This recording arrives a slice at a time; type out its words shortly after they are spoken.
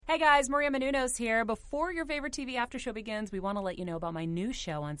Hey guys, Maria Menounos here. Before your favorite TV after show begins, we want to let you know about my new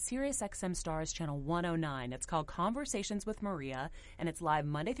show on SiriusXM Stars Channel 109. It's called Conversations with Maria, and it's live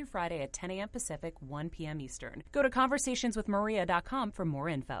Monday through Friday at 10 a.m. Pacific, 1 p.m. Eastern. Go to conversationswithmaria.com for more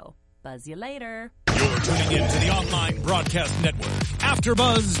info. Buzz you later. You're tuning in to the online broadcast network,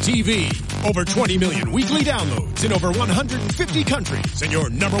 AfterBuzz TV. Over 20 million weekly downloads in over 150 countries, and your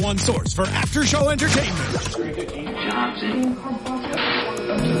number one source for after-show entertainment.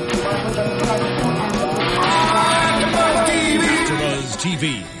 AfterBuzz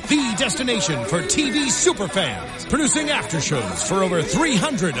TV, the destination for TV superfans, producing aftershows for over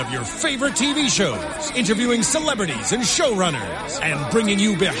 300 of your favorite TV shows, interviewing celebrities and showrunners, and bringing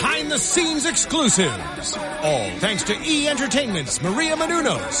you behind-the-scenes exclusives. All thanks to E! Entertainment's Maria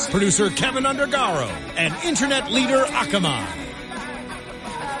Menounos, producer Kevin Undergaro, and internet leader Akamai.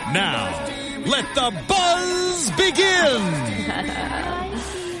 Now, let the buzz begin!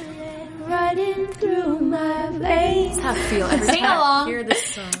 Running through my veins. How I feel every Sing time along. I hear this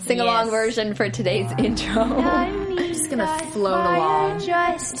song. Sing along version for today's intro. I'm just gonna float along.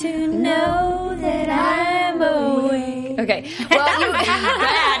 Just to know that I'm awake. Okay. Well, you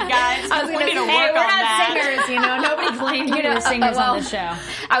Bad, guys. I was We gonna need to say, work we're on not that. singers, you know. Nobody claimed you know singers on the show.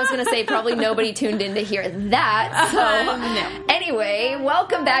 I was going to say probably nobody tuned in to hear that. So No. Anyway,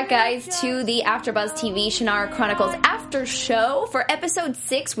 welcome back, guys, to the AfterBuzz TV Shannara Chronicles After Show for episode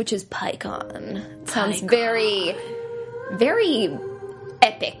 6, which is Pykon. Sounds very, very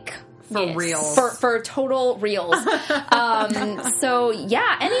epic. For reals. For total reals. So,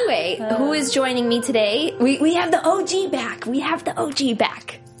 yeah, anyway, who is joining me today? We have the OG back. We have the OG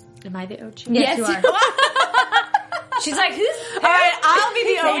back. Am I the OG? Yes, you you are. She's like, who's... All right, I'll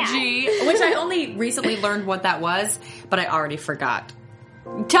be the Who's OG, which I only recently learned what that was, but I already forgot.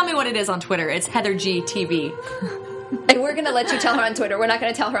 Tell me what it is on Twitter. It's Heather G TV. And we're going to let you tell her on Twitter. We're not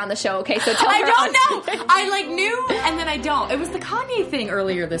going to tell her on the show, okay? So tell her I don't on know. I knew, and then I don't. It was the Kanye thing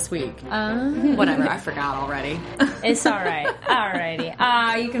earlier this week. Whatever, I forgot already. It's all right.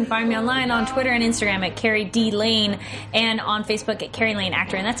 Alrighty. You can find me online on Twitter and Instagram at Carrie D Lane, and on Facebook at Carrie Lane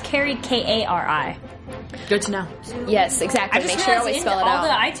Actor, and that's Carrie Kari. Good to know. Yes, exactly. I just Make sure you always realized spell it all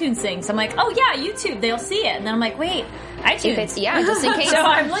out. the iTunes things. I'm like, oh yeah, YouTube, they'll see it, and then I'm like, wait, iTunes. If it's, yeah, just in case. So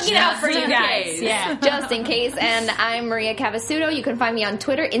I'm looking out for Just you in guys. case. Yeah. Just in case. And I'm Maria Cavasudo. You can find me on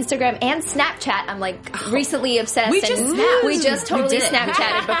Twitter, Instagram, and Snapchat. I'm recently obsessed. We and just snapped. we just totally We did it.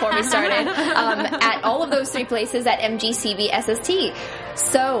 Snapchatted before we started. At all of those 3 places at MGCVSST.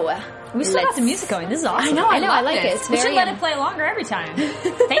 So We still got the music going. This is awesome. I know. I love like this. it. It's We should very let it play longer every time.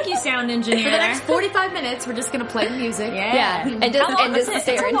 Thank you, sound engineer. For the next 45 minutes, we're just going to play the music. Yeah, and just How long and is just it?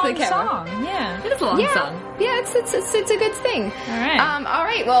 stare It's a into the long camera. song. Yeah. It is a long song. Yeah, it's a good thing. All right. All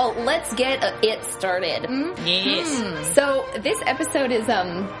right. Well, let's get it started. Yes. So this episode is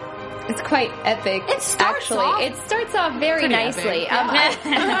it's quite epic. It starts off It starts off very pretty nicely. epic.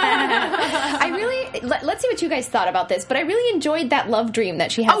 I really let's see what you guys thought about this, but I really enjoyed that love dream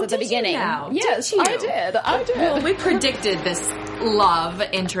that she has at the did you beginning. now? Yes, Did you? I did. Well, we predicted this love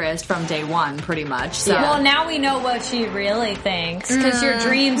interest from day one, pretty much. So. Yeah. Well, now we know what she really thinks, because your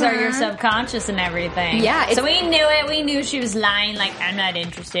dreams are your subconscious and everything. Yeah, So we knew it. We knew she was lying, like, I'm not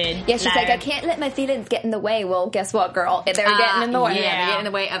interested. Yeah, she's like, I can't let my feelings get in the way. Well, guess what, girl? They're getting in the way. Yeah, they get in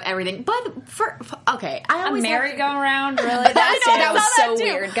the way of everything. But okay, I A always merry-go-round, really? That was so that too.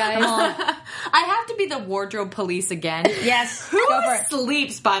 weird, guys. I have to be the wardrobe police again. Yes. Who Go for it.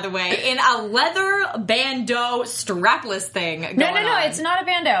 sleeps, by the way, in a leather bandeau strapless thing? No, going no, on? it's not a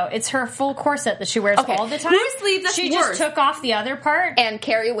bandeau. It's her full corset that she wears Okay. all the time. Who sleeps? That's she worse. just took off the other part. And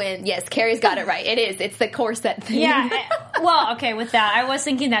Carrie wins. Yes, Carrie's got it right. It is. It's the corset thing. Yeah. Well, okay, with that, I was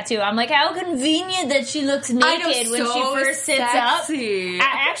thinking that too. I'm like, how convenient that she looks naked when she so first sits sexy. up.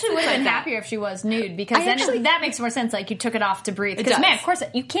 I actually would have been Like that. happier if she was nude, because I then actually- that makes more sense. Like, you took it off to breathe. It Because, does. man, of course,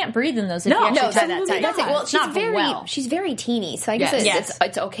 you can't breathe in those if No, you actually no, tie that absolutely tight. That's it. Well, Not she's very teeny, so I guess Yes.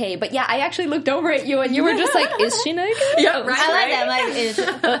 it's okay. But yeah, I actually looked over at you and you were just like, "Is she naked?" Yeah, right. I like that.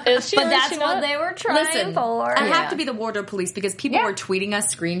 Like, Is she? but or is that's she what not? they were trying Listen, for. I have to be the wardrobe police because people Yeah. were tweeting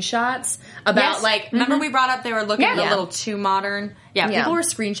us screenshots about Yes. remember we brought up they were looking Yeah. a little too modern. Yeah, Yeah. people were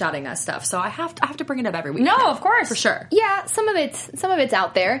screenshotting us stuff, so I have to bring it up every week. No, of course. for sure. Yeah, some of it's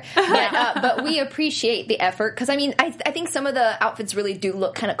out there, but we appreciate the effort because I mean, I think some of the outfits really do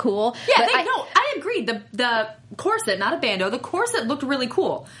look kind of cool. Yeah, but I agree. The corset, not a bandeau, the corset looked really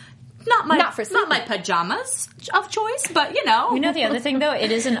cool. Not my pajamas of choice, but you know. You know the other thing, though?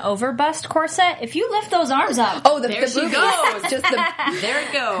 It is an overbust corset. If you lift those arms up... Oh, there she boobies. goes. Just the. There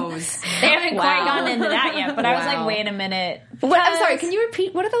it goes. They haven't quite Wow. gone into that yet, but I was Wow. like, wait a minute. What, I'm sorry. Can you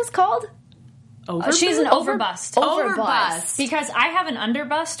repeat? What are those called? She's an overbust. Overbust. Because I have an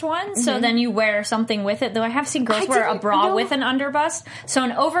underbust one, so then you wear something with it. Though I have seen girls wear a bra with an underbust. So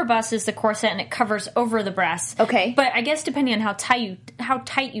an overbust is the corset, and it covers over the breasts. Okay. But I guess depending on how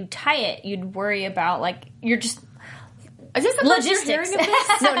tight you tie it, you'd worry about, like, you're just... Is this the first you're hearing of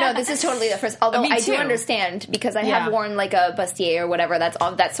this? No, this is totally the first. Although I do understand, because I have worn like a bustier or whatever that's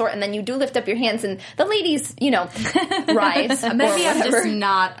of that sort, and then you do lift up your hands, and the ladies, rise. Maybe I'm just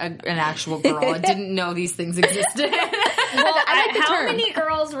not an actual girl. I didn't know these things existed. Well, how many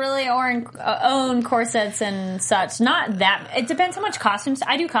girls really own corsets and such? Not that. It depends how much costumes.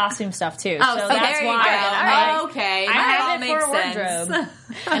 I do costume stuff too. Oh, so there that's you why. go. Okay. I have it for sense. wardrobe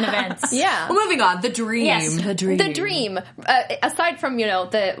and events. Yeah. Well, moving on. The dream. Yes. The dream. Aside from,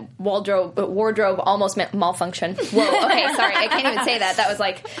 the wardrobe almost malfunction. Whoa, okay, sorry. I can't even say that. That was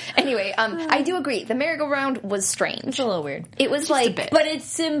like... Anyway, I do agree. The merry-go-round was strange. It's a little weird. It was just like... But it's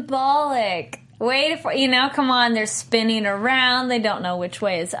symbolic. Wait for... come on. They're spinning around. They don't know which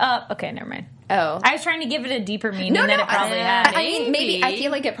way is up. Okay, never mind. Oh. I was trying to give it a deeper meaning than it probably had. I mean, maybe. I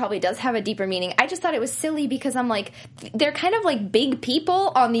feel like it probably does have a deeper meaning. I just thought it was silly because I'm like, they're kind of like big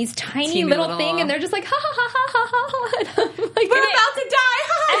people on these tiny little thing, and they're just like, ha ha ha ha ha ha. And I'm like, we're about to die.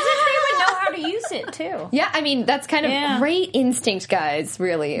 As if they would know how to use it too. Yeah, I mean, that's kind of great instinct, guys.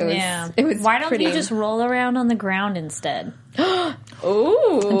 Really, it was. It was. Why don't you just roll around on the ground instead?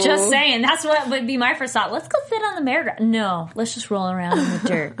 Ooh. Just saying. That's what would be my first thought. Let's go sit on the merry-go-round. No, let's just roll around in the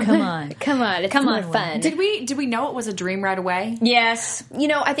dirt. Come on. It's more fun. Did we know it was a dream right away? Yes.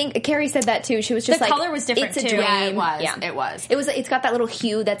 I think Carrie said that too. She was just the color was different it's a too. dream. Yeah, it was. Yeah. It was. It's got that little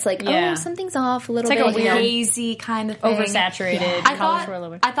hue that's like, something's off a little bit. It's like a hazy kind of thing. Oversaturated.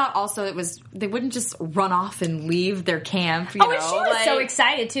 Yeah. I thought also they wouldn't just run off and leave their camp, and she was so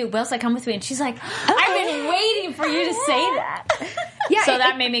excited too. Will's like, come with me. And she's like, I've been waiting for you to say that. Yeah, so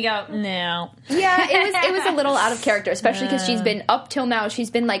that made me go, no. Yeah, it was a little out of character, especially because she's been, up till now,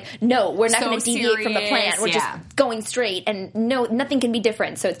 she's been like, no, we're not going to deviate from the plan. We're just going straight, and no, nothing can be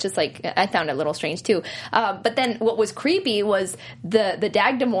different. So it's just like, I found it a little strange too. But then what was creepy was the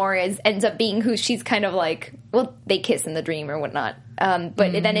Dagdamore ends up being who she's kind of like, well, they kiss in the dream or whatnot. But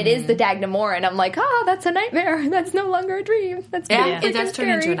then it is the Dagdamore, and I'm like, that's a nightmare. That's no longer a dream. That's it does turn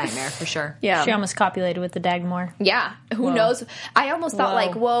into a nightmare for sure. Yeah, she almost copulated with the Dagdamore. Yeah, who knows? I almost thought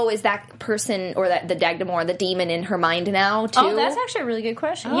like, whoa, is that person or the Dagdamore the demon in her mind now too? Oh, that's actually a really good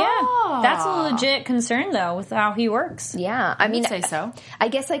question. Yeah, that's a legit concern though with how he works. Yeah, I mean, I'd say so. I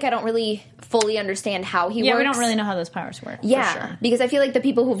guess like I don't really fully understand how he works. Yeah, we don't really know how those powers work. Yeah, for sure. Because I feel like the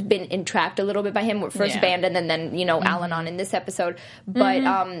people who've been entrapped a little bit by him were first Bandon and then Al-Anon in this episode. But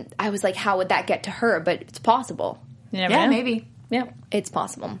I was like, how would that get to her? But it's possible. Yeah, maybe. Yep, it's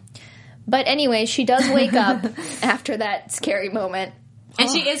possible. But anyway, she does wake up after that scary moment. And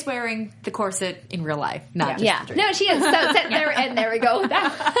she is wearing the corset in real life, not just the dream. No, she is. So there we go.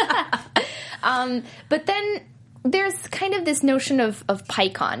 But then there's kind of this notion of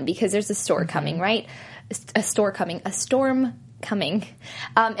Pykon, because there's a storm coming, right? A storm coming.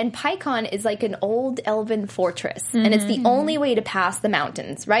 And Pykon is like an old elven fortress, and it's the only way to pass the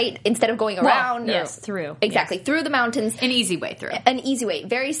mountains, right? Instead of going around. Through. Exactly, through the mountains. An easy way through. An easy way.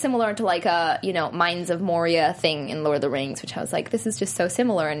 Very similar to like a, Mines of Moria thing in Lord of the Rings, which I was like, this is just so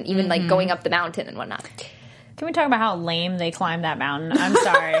similar, and even like going up the mountain and whatnot. Can we talk about how lame they climbed that mountain? I'm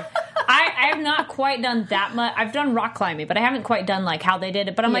sorry. I have not quite done that much. I've done rock climbing, but I haven't quite done like how they did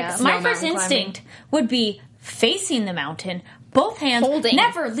it. But I'm like, my first instinct would be facing the mountain, both hands, holding.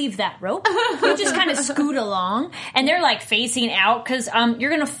 Never leave that rope. You just kind of scoot along, and they're like facing out because you're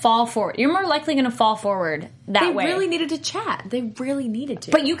going to fall forward. You're more likely going to fall forward that way. They really needed to chat. They really needed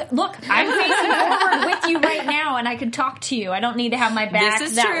to. But look, I'm facing forward with you right now, and I can talk to you. I don't need to have my back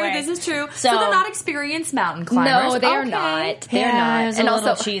This is that true. way. This is true. So they're not experienced mountain climbers. No, they're not. They're not. It was and a little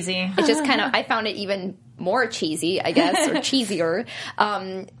also, cheesy. It just kind of, I found it even more cheesy, I guess, or cheesier,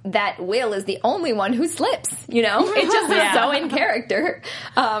 that Will is the only one who slips, It just is so in character.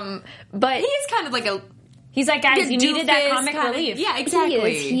 But he's kind of like he's like, guys, you needed that comic relief. Yeah,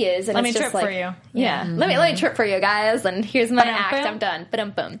 exactly. He is. And Let me it's trip just for you. Yeah. Let me trip for you, guys, and here's my act. I'm done.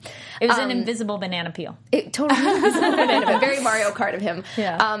 Ba-dum-bum. It was an invisible banana peel. It totally was very Mario Kart of him.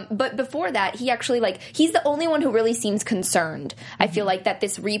 Yeah. But before that, he actually, he's the only one who really seems concerned. I feel like that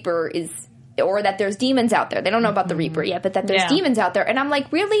this Reaper is... or that there's demons out there. They don't know about the Reaper yet, but that there's demons out there. And I'm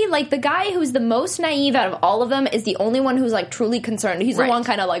like, really? Like, the guy who's the most naive out of all of them is the only one who's, truly concerned. He's the one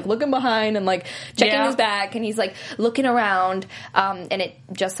kind of, looking behind and, checking his back, and he's, looking around. And it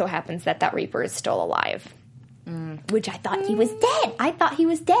just so happens that Reaper is still alive. Which I thought he was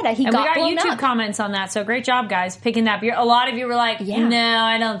dead. He and got we got YouTube up. comments on that, so great job, guys, picking that. A lot of you were like, no,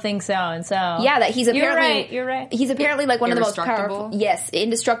 I don't think so, and so... Yeah, that he's apparently... You're right. He's apparently like one of the most powerful... Yes,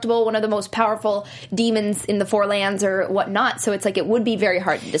 indestructible, one of the most powerful demons in the Four Lands or whatnot, so it's like it would be very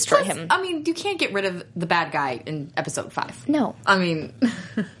hard to destroy him. I mean, you can't get rid of the bad guy in episode 5. No. I mean...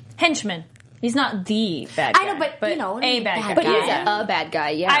 Henchman. He's not the bad guy. I know, but you know, a bad guy. But he's a bad guy,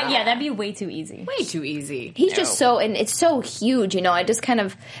 yeah. Yeah, that'd be way too easy. Way too easy. He's just so, and it's so huge, you know, I just kind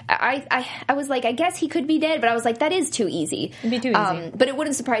of, I was like, I guess he could be dead, but I was like, that is too easy. It'd be too easy. But it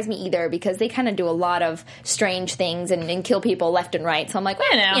wouldn't surprise me either, because they kind of do a lot of strange things and kill people left and right, so I'm like,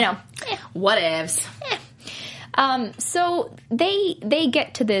 well, you know. What ifs. So they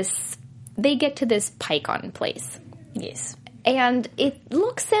get to this Pykon place. Yes. And it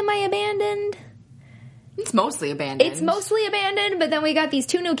looks semi-abandoned. It's mostly abandoned. But then we got these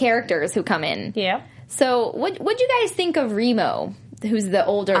 2 new characters who come in. Yeah. So what'd you guys think of Remo? Who's the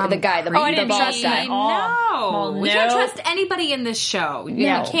older, the guy, the boss guy? No. We can't trust anybody in this show. No.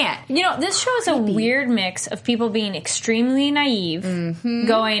 You can't. You know, this show is a weird mix of people being extremely naive,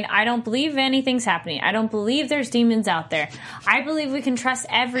 going, I don't believe anything's happening. I don't believe there's demons out there. I believe we can trust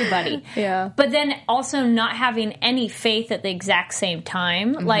everybody. Yeah. But then also not having any faith at the exact same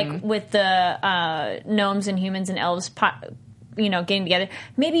time, like with the gnomes and humans and elves getting together.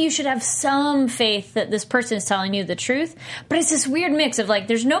 Maybe you should have some faith that this person is telling you the truth. But it's this weird mix of like,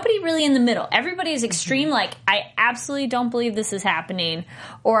 there's nobody really in the middle. Everybody is extreme, like, I absolutely don't believe this is happening,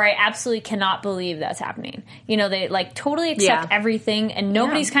 or I absolutely cannot believe that's happening. You know, they like totally accept everything, and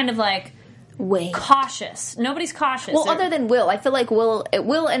nobody's kind of like, cautious. Nobody's cautious. Well, other than Will. I feel like Will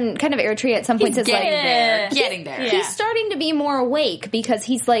and kind of Eritrea at some points is like... Getting there. He's starting to be more awake because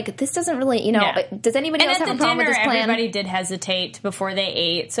he's like, this doesn't really, you know... Does anybody else have a problem with this plan? Everybody did hesitate before they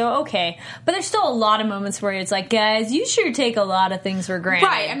ate, so okay. But there's still a lot of moments where it's like, guys, you sure take a lot of things for granted.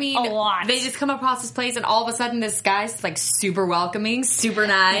 Right, I mean, a lot. They just come across this place and all of a sudden this guy's like super welcoming, super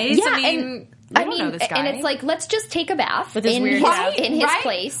nice. Yeah, I mean... I don't know this guy. And it's like, let's just take a bath with his in weird his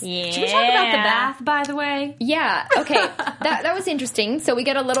place. Yeah. Should we talk about the bath, by the way? Yeah. Okay. that was interesting. So we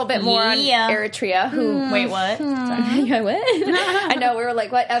get a little bit more on Eritrea. Who? Wait, what? Sorry. What? I know. We were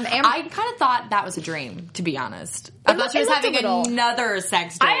like, what? I kind of thought that was a dream, to be honest. I thought she was having another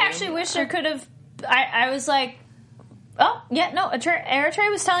sex dream. I actually wish there could have. I was like, oh yeah, no.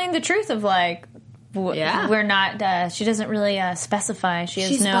 Eritrea was telling the truth of like. We're not. She doesn't really specify.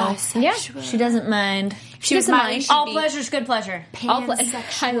 She's bisexual. Yeah, she doesn't mind. She doesn't mind. All pleasure's good pleasure. I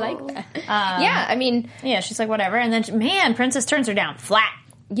like that. Yeah, I mean, she's like whatever, and then Princess turns her down flat.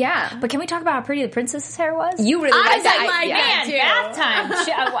 Yeah, but can we talk about how pretty the princess's hair was? You really like that? Bath time.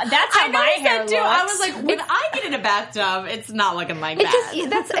 That's how my hair looks. I was like, when I get in a bathtub, it's not looking like that.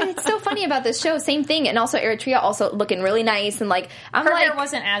 It's so funny about this show. Same thing, and also Eritrea also looking really nice and like her hair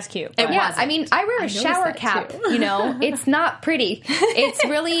wasn't as cute. I mean, I wear a shower cap. You know, it's not pretty. It's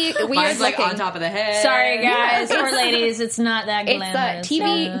really weird. Mine's like on top of the head. Sorry, guys or ladies, it's not that glamorous.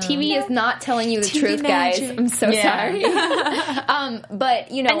 TV is not telling you the truth, guys. I'm so sorry.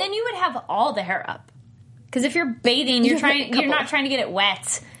 But you know, and then you would have all the hair up because if you're bathing, you're not trying to get it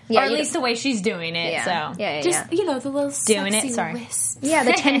wet. Yeah, or at least the way she's doing it. Yeah. So just the little doing sexy it. Sorry. Wrists. Yeah,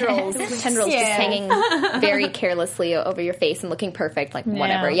 the tendrils, just hanging very carelessly over your face and looking perfect, like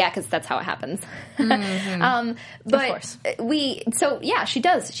whatever. Yeah, because that's how it happens. Mm-hmm. But of course. She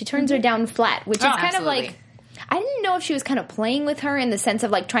does. She turns her down flat, which is kind of like. I didn't know if she was kind of playing with her in the sense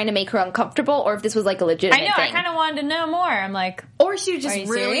of like trying to make her uncomfortable, or if this was like a legitimate thing. I kind of wanted to know more. I'm like, or she was just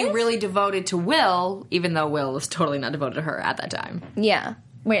really, really devoted to Will, even though Will was totally not devoted to her at that time. Yeah.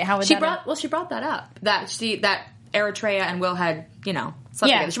 Wait, how would she brought that up that Eritrea and Will had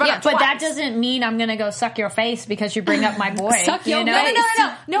slept together. She brought it up but twice. that doesn't mean I'm gonna go suck your face because you bring up my boy. Suck your face.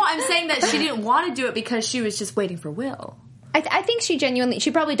 No. I'm saying that she didn't want to do it because she was just waiting for Will. I think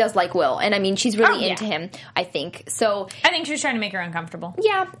she probably does like Will, and I mean, she's really into him, I think. So I think she was trying to make her uncomfortable.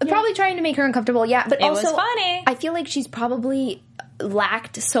 Yeah, probably trying to make her uncomfortable, but it also, was funny. I feel like she's probably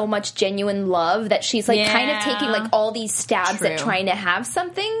lacked so much genuine love that she's like kind of taking like all these stabs at trying to have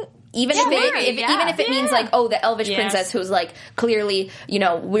something. Even if it means like, oh, the elvish princess who's like clearly,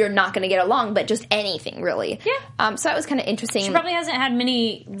 we're not going to get along, but just anything really. Yeah. So that was kind of interesting. She probably hasn't had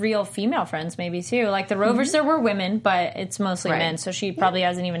many real female friends, maybe too. Like the Rovers, there were women, but it's mostly men. So she probably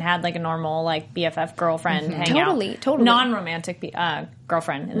hasn't even had like a normal like BFF girlfriend hang out. Totally. Non-romantic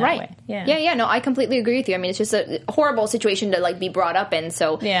girlfriend in that way. Yeah. No, I completely agree with you. I mean, it's just a horrible situation to like be brought up in.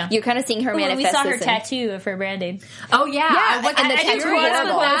 So you're kind of seeing her manifest. We saw her tattoo of her branding. Oh yeah, and the tattoo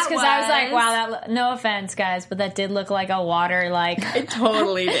was because I was like, wow, no offense, guys, but that did look like a water like. It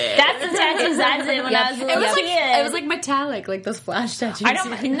totally did. That's the tattoos I did when I was a little kid. It was like metallic, like those flash tattoos. I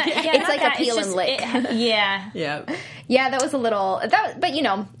don't. It's like a peel and lick. Yeah, that was a little. But you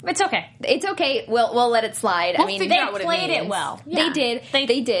know, it's okay. It's okay. We'll let it slide. We'll I mean, they played it well. Yeah.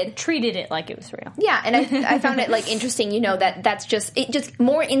 They did. Treated it like it was real. Yeah, and I found it like interesting. You know that's just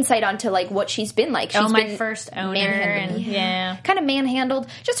more insight onto like what she's been like. She's my been first owner, and kind of manhandled.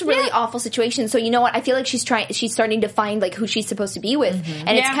 Just a really awful situation. So you know what? I feel like she's starting to find like who she's supposed to be with,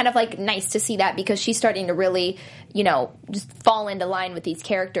 and it's kind of like nice to see that because she's starting to really, you know, just fall into line with these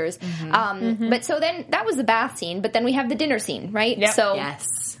characters. But so then that was the bath scene, but then we have the dinner scene, right? Yep. So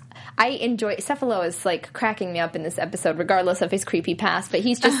yes. I enjoy Cephalo is like cracking me up in this episode, regardless of his creepy past. But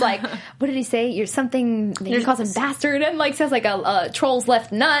he's just like, what did he say? You're something. He calls him bastard and like says like a troll's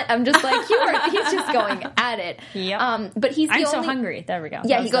left nut. I'm just like, he's just going at it. Yep. But he's I'm so hungry. There we go.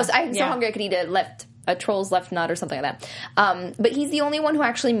 Yeah, he goes. I'm so hungry I could eat a troll's left nut or something like that. But he's the only one who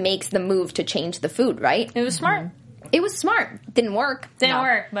actually makes the move to change the food. Right? It was smart. It was smart. Didn't work.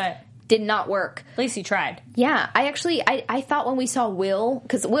 But. Did not work. At least he tried. Yeah, I thought when we saw Will,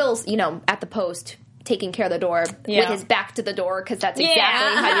 because Will's, you know, at the post taking care of the door with his back to the door, because that's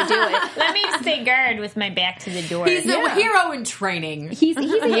exactly how you do it. Let me stay guard with my back to the door. He's a hero in training. He's a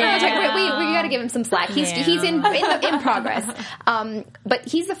hero in training. We got to give him some slack. He's in progress. But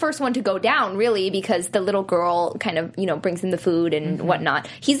he's the first one to go down, really, because the little girl kind of, you know, brings him the food and whatnot.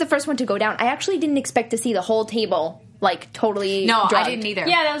 He's the first one to go down. I actually didn't expect to see the whole table like totally drugged. I didn't either.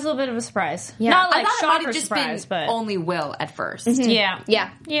 Yeah, that was a little bit of a surprise. Yeah. Not like I thought it might have just surprise, been but only Will at first. Yeah.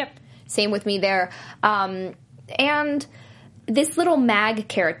 Yep. Same with me there. And this little Mag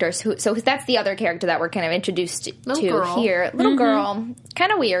character, so that's the other character that we're kind of introduced to here. Little girl,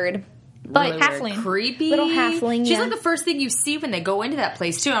 kind of weird. But really halfling. Creepy. Little halfling, She's like the first thing you see when they go into that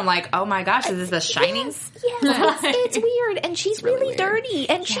place, too. I'm like, oh my gosh, is this The Shining? Yes. It's weird. And she's really dirty.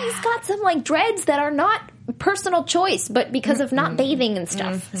 And she's got some, like, dreads that are not personal choice, but because of not bathing and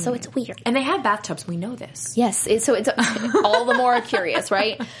stuff. So it's weird. And they have bathtubs. We know this. Yes. So it's all the more curious,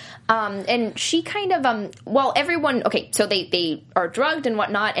 right? And she kind of, everyone, so they are drugged and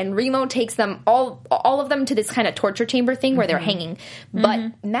whatnot, and Remo takes them, all of them to this kind of torture chamber thing where they're hanging.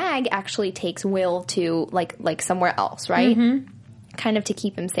 But Mag actually takes Will to, like somewhere else, right? Kind of to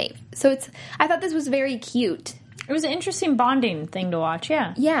keep him safe. So I thought this was very cute. It was an interesting bonding thing to watch,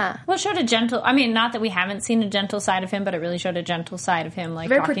 yeah. Yeah. Well, it showed a gentle... I mean, not that we haven't seen a gentle side of him, but it really showed a gentle side of him, like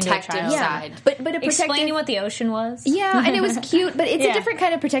very talking protective to a child. side. But a protective... Explaining what the ocean was. Yeah, and it was cute, but it's a different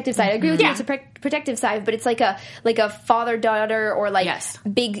kind of protective side. I agree with you, it's a protective side, but it's like a father-daughter or like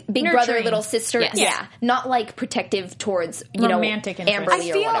big Nurturing. brother, little sister. Yes. Yeah. Not like protective towards, romantic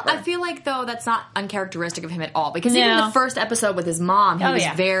Amberly or whatever. I feel like, though, that's not uncharacteristic of him at all. Because even in the first episode with his mom, he was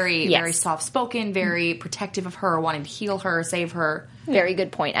very, very soft-spoken, very protective of her, wanting to heal her, save her. Very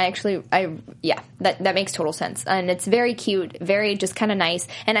good point. That makes total sense. And it's very cute, very just kind of nice.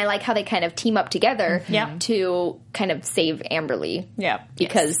 And I like how they kind of team up together to kind of save Amberly. Yeah.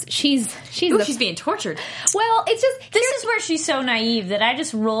 Because she's being tortured. Well, it's just... This is where she's so naive that I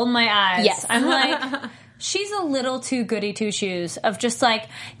just rolled my eyes. Yes. I'm like... She's a little too goody two-shoes of just like,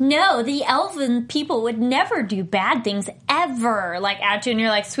 no, the elven people would never do bad things ever. Like, at you and you're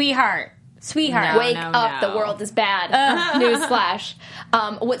like, sweetheart. Wake up, the world is bad. Newsflash.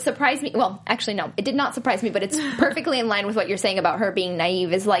 What surprised me, well, actually no, it did not surprise me, but it's perfectly in line with what you're saying about her being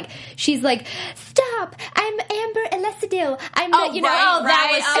naive, is like, she's like, stop, I'm Amber Elecidil. That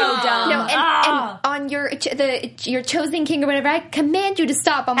was so dumb. No, and on your chosen king or whatever, I command you to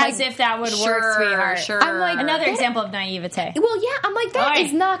stop. I'm as if that would work, sweetheart. Sure. I'm like, another example of naivete. Well, yeah, I'm like, that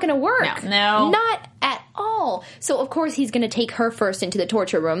is not going to work. No. Not at all. So, of course, he's going to take her first into the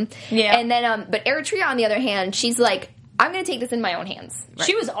torture room. Yeah. And then, but Eritrea, on the other hand, she's like, I'm going to take this in my own hands. Right.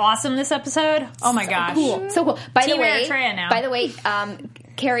 She was awesome this episode. Oh my gosh. So cool. By Team the way, Eritrea now. By the way,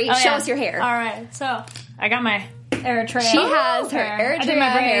 Carrie, show us your hair. All right. So, I got my Eritrea. She has her Eritrea I did my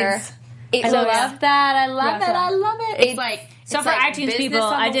hair. braids. I love that. I love it. It's like... So for like iTunes people,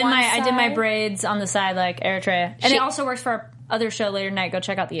 I did my braids on the side like Eritrea. And it also works for our other show later tonight. Go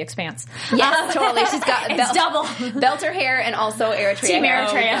check out The Expanse. Yes, totally. She's got it's double belter hair and also Eritrea. Team hair.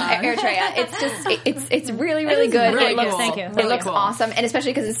 Eritrea. Eritrea. It's just it's really really good. Really It looks, cool. Thank you. It looks awesome, and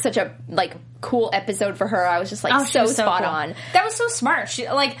especially because it's such a like cool episode for her. I was just like so spot on. That was so smart. She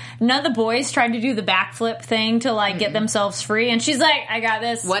none of the boys tried to do the backflip thing to get themselves free, and she's like, I got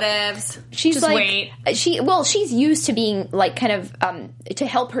this. Whatevs. She's just wait. She's used to being kind of to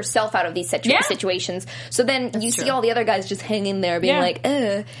help herself out of these situations. So then you see all the other guys just hanging there being like,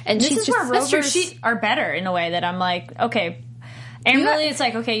 and this she's is just where rovers are better in a way that I'm like, okay. And really, it's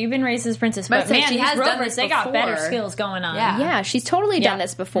like, okay, you've been raised as princess, but man, she has rovers, they got better skills going on. Yeah, she's totally done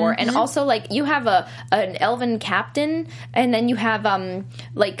this before. And also, you have an elven captain, and then you have,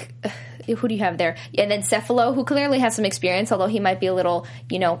 who do you have there? And then Cephalo, who clearly has some experience, although he might be a little,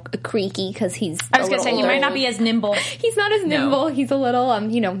 creaky because he's I was going to say, he might not be as nimble. He's not as nimble. He's a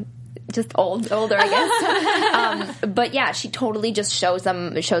little, just older, I guess. But yeah, she totally just shows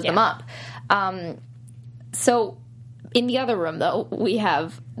them up. So... In the other room, though, we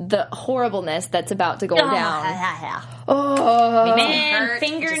have the horribleness that's about to go down. Oh, man,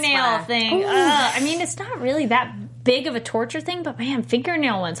 fingernail thing. I mean, it's not really that big of a torture thing, but man,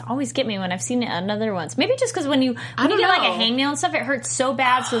 fingernail ones always get me when I've seen it on other ones. Maybe just because when you get like a hangnail and stuff, it hurts so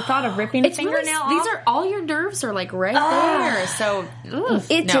bad. So the thought of ripping a fingernail off, these are all your nerves are like right there. So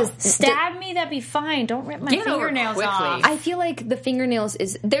just stab me. That'd be fine. Don't rip my fingernails off. I feel like the fingernails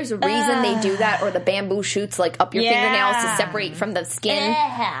there's a reason they do that, or the bamboo shoots up your fingernails to separate from the skin.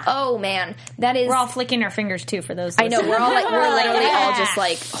 Oh man, that is. We're all flicking our fingers too for those. I know we're all we're literally all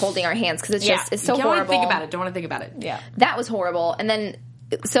just holding our hands because it's so horrible. Don't want to think about it. Yeah, that was horrible. And then,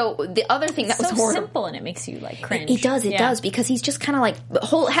 so the other thing that was horrible, simple, and it makes you cringe. It does because he's just kind of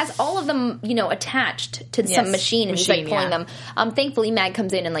has all of them attached to some machine, and he's pulling them. Thankfully, Mag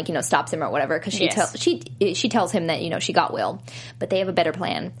comes in and stops him or whatever because she tells him that she got Will, but they have a better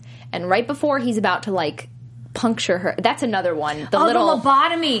plan. And right before he's about to puncture her. That's another one. The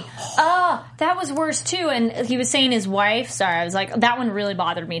lobotomy. Oh, that was worse too. And he was saying his wife. Sorry, I was like, that one really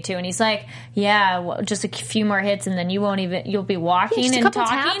bothered me too. And he's like, just a few more hits, and then you'll be walking and talking,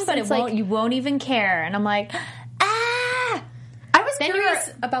 taps, but you won't even care. And I'm like, I was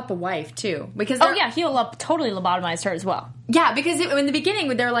curious about the wife too, because he totally lobotomized her as well. Yeah, because in the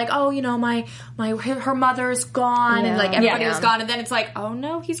beginning they're like, her mother's gone, and everybody was gone, and then it's like, oh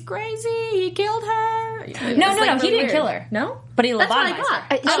no, he's crazy, he killed her. No, he didn't kill her. No, but he lobotomized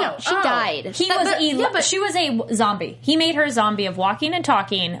her. She died. She was a zombie. He made her a zombie of walking and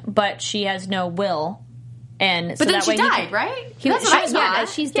talking, but she has no will. And but then she died, right? That's what I thought.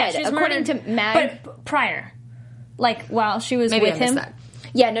 She's dead. She's according to Mag. But prior, while she was with him.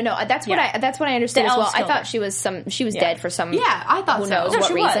 Yeah, no. That's what I understood as well. I thought she was dead for some. Yeah, I thought who knows what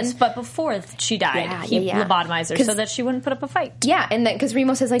reason. Was, but before she died, he lobotomized her so that she wouldn't put up a fight. Yeah, and then because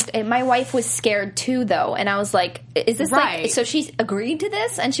Remo says my wife was scared too, though, and I was like, is this right? So she's agreed to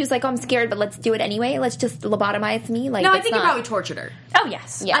this, and she was like, I'm scared, but let's do it anyway. Let's just lobotomize me. No, I think he probably tortured her. Oh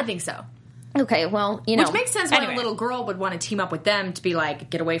yes, I think so. Okay, well, which makes sense why a little girl would want to team up with them to be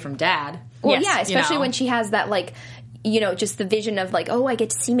get away from dad. Well, especially when she has that just the vision of I get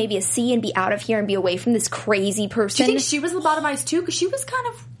to see maybe a sea and be out of here and be away from this crazy person. Do you think she was lobotomized too? Because she was kind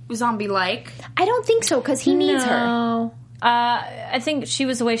of zombie-like. I don't think so, because he needs her. I think she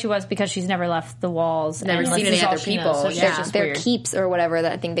was the way she was because she's never left the walls. Never seen any other people. So they're keeps or whatever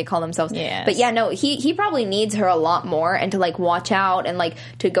that I think they call themselves. Yes. But he probably needs her a lot more and to watch out and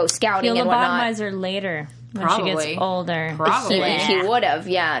to go scouting and whatnot. He'll lobotomize her later. When she gets older. Probably. He would have,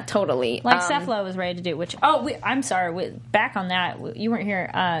 totally. Cephalo was ready to do, which... I'm sorry. Back on that, you weren't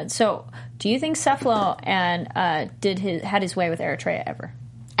here. So, do you think Cephalo had his way with Eritrea ever?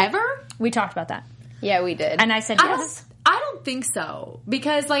 Ever? We talked about that. Yeah, we did. And I said yes. I don't think so.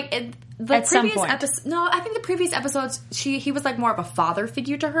 Because, the previous episode... No, I think the previous episodes, he was, more of a father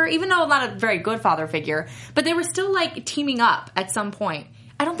figure to her, even though not a very good father figure. But they were still, teaming up at some point.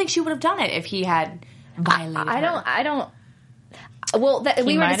 I don't think she would have done it if he had... I don't. Well,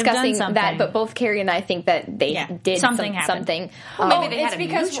 we were discussing that, but both Carrie and I think that they did something. Well, maybe they had a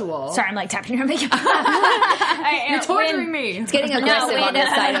mutual. Sorry, I'm tapping your makeup. You're torturing me. It's getting aggressive on this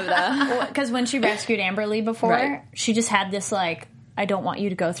side of the. Because when she rescued Amberly before, she just had this I don't want you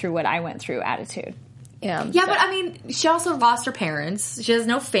to go through what I went through attitude. Yeah, but I mean, she also lost her parents. She has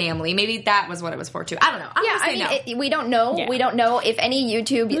no family. Maybe that was what it was for too. I don't know. We don't know. Yeah. We don't know if any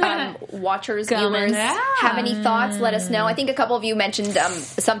YouTube watchers, viewers have any thoughts. Let us know. I think a couple of you mentioned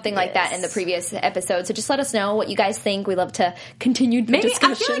something like that in the previous episode. So just let us know what you guys think. We love to continue the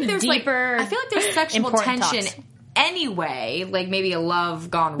discussion. I feel like there's sexual tension anyway. Maybe a love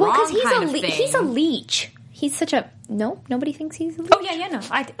gone wrong kind of thing. He's a leech. he's such a... No? Nobody thinks he's a leech? Oh, yeah, no.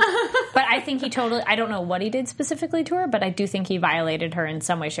 But I think he totally... I don't know what he did specifically to her, but I do think he violated her in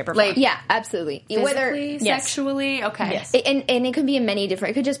some way, shape, or form. Yeah, absolutely. Physically, sexually? Okay. Yes. And it can be in many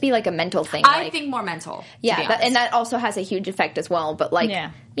different... It could just be like a mental thing. I think more mental. Yeah, and that also has a huge effect as well. But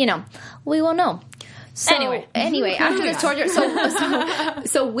we will know. So, anyway, after this torture,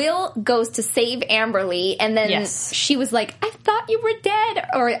 so Will goes to save Amberly, and then she was like, "I thought you were dead,"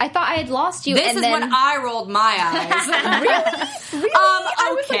 or "I thought I had lost you." This is when I rolled my eyes. Really?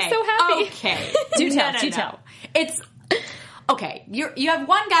 I was like so happy. Okay, do tell. It's okay. You have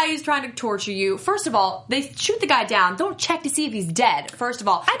one guy who's trying to torture you. First of all, they shoot the guy down. Don't check to see if he's dead. First of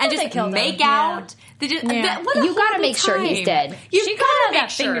all, and just make out. Yeah. You got to make sure he's dead. She got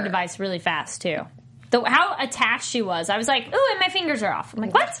that finger device really fast too. How attached she was. I was like, ooh, and my fingers are off. I'm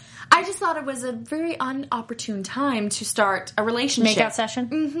like, what? I just thought it was a very inopportune time to start a relationship. Make-out session?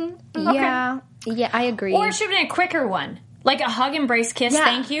 Mm-hmm. Okay. Yeah, I agree. Or it should have been a quicker one. Like a hug, embrace, kiss,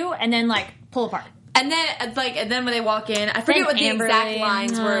 thank you, and then pull apart. And then when they walk in, I forget what the exact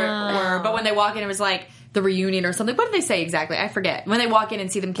lines were, but when they walk in, it was like the reunion or something. What did they say exactly? I forget. When they walk in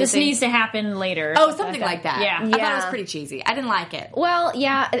and see them kissing. This needs to happen later. Oh, something like that. Yeah. I thought it was pretty cheesy. I didn't like it. Well,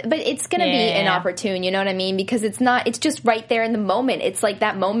 yeah, but it's going to be inopportune, you know what I mean? Because it's just right there in the moment. It's like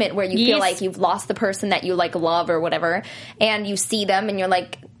that moment where you feel like you've lost the person that you love or whatever, and you see them and you're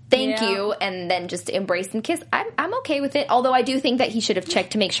like, thank you, and then just embrace and kiss. I'm okay with it. Although I do think that he should have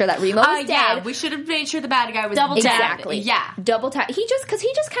checked to make sure that Remo was dead. Yeah, we should have made sure the bad guy was double tapped. Exactly. Yeah, double tap. Because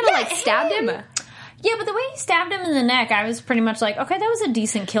he just kind of stabbed him. Yeah, but the way he stabbed him in the neck, I was pretty much like, okay, that was a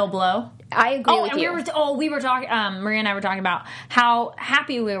decent kill blow. I agree with you. We were talking. Maria and I were talking about how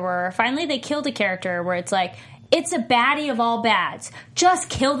happy we were. Finally, they killed a character where it's like, it's a baddie of all bads. Just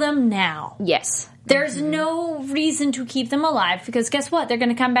kill them now. Yes. There's no reason to keep them alive because guess what? They're going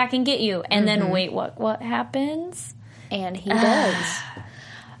to come back and get you. And then wait, what happens? And he does.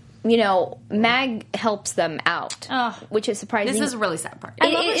 Mag helps them out, which is surprising. This is a really sad part. I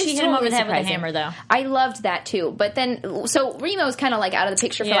love that she hit him over the head with a hammer, though. I loved that, too. But then, so Remo's kind of out of the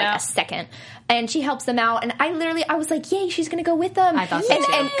picture for a second. And she helps them out. And I was like, yay, she's going to go with them. I thought so, too.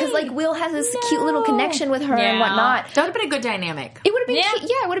 And because, Will has this cute little connection with her and whatnot. That would have been a good dynamic. It would have been,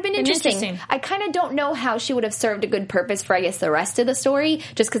 it would have been interesting. I kind of don't know how she would have served a good purpose for, I guess, the rest of the story.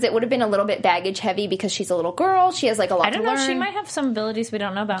 Just because it would have been a little bit baggage heavy because she's a little girl. She has, a lot to learn. I don't know. She might have some abilities we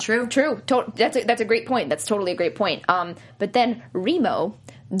don't know about. True. That's a great point. That's totally a great point. But then Remo,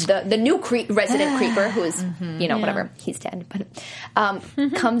 the new resident creeper, who is whatever, he's dead, but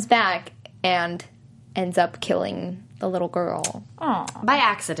comes back and ends up killing the little girl. Aww. By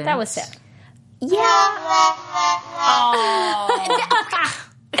accident. That was sad. Yeah.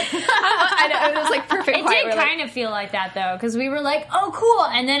 I know, it was perfect. It did kind of feel like that though, because we were like, "Oh, cool,"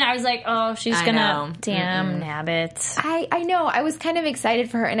 and then I was like, "Oh, she's gonna damn nabbit." I know. I was kind of excited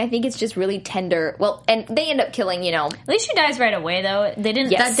for her, and I think it's just really tender. Well, and they end up killing. At least she dies right away, though. They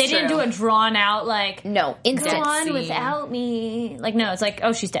didn't. Yes, they didn't do a drawn out instant. Go on without me. No, it's like,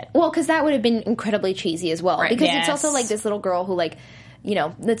 oh, she's dead. Well, because that would have been incredibly cheesy as well. Right. Because it's also this little girl who let's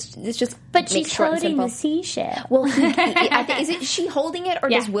just. But she's holding the seashell. Well, is it she holding it, or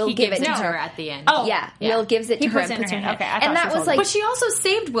does Will give it to her at the end? Oh, yeah. Will gives it to her and puts her in her hand. Okay, and that was but she also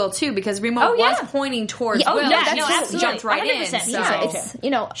saved Will too because Remo was pointing towards Will. Absolutely. Jumped right 100%. in. So it's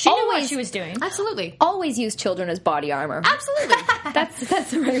she knew what she was doing. Absolutely, always use children as body armor. Absolutely,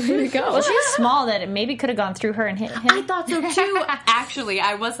 that's the right way to go. Well, she was small that it maybe could have gone through her and hit him. I thought so too. Actually,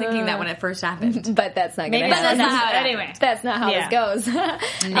 I was thinking that when it first happened, but that's not going to happen. That's not how. Anyway, that's not how this goes.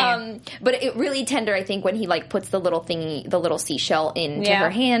 But it really tender, I think, when he puts the little thingy, the little seashell into her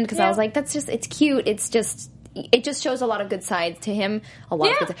hand, because I was like, it's cute. It just shows a lot of good sides to him,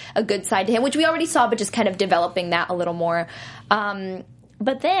 a good side to him, which we already saw, but just kind of developing that a little more.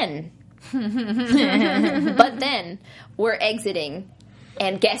 But then we're exiting,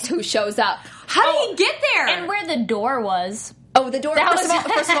 and guess who shows up? How did he get there? And where the door was. Oh, the door.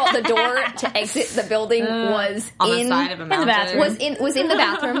 First of all, the door to exit the building was on the side of a mountain. In the bathroom. Was in the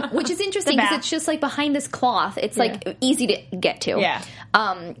bathroom, which is interesting because it's just behind this cloth. It's easy to get to. Yeah.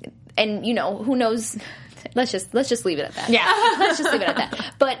 And who knows? Let's just leave it at that. Yeah. Let's just leave it at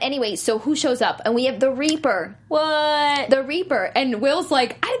that. But anyway, so who shows up? And we have the Reaper. What? The Reaper. And Will's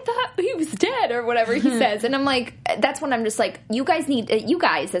like, I thought he was dead, or whatever he says. And I'm like, that's when I'm just like, you guys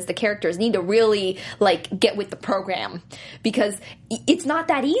as the characters need to really get with the program, because it's not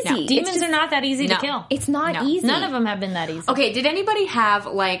that easy. No, demons are not that easy to kill. It's not easy. None of them have been that easy. Okay, did anybody have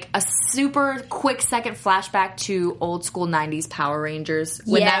a super quick second flashback to old school 90s Power Rangers?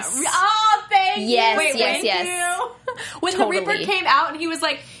 Yes. thank you. Yes, Wait, yes, thank yes. you. When Totally. the Reaper came out and he was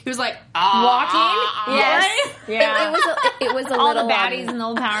like Walking? Yes. Yeah. It was a All little the baddies and the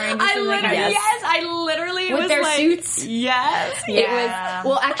old Power Rangers. I literally with was their like, suits. Yes. It was,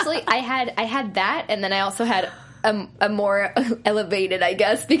 well, actually, I had that, and then I also had a more elevated, I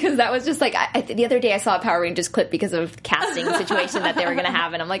guess, because that was just like, the other day I saw a Power Rangers clip because of casting situation that they were going to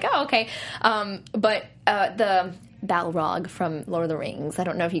have, and I'm like, oh, okay. But the Balrog from Lord of the Rings, I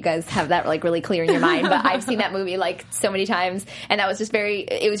don't know if you guys have that like really clear in your mind, but I've seen that movie like so many times, and that was just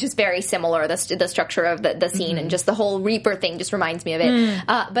it was just very similar, the structure of the scene, and just the whole Reaper thing just reminds me of it.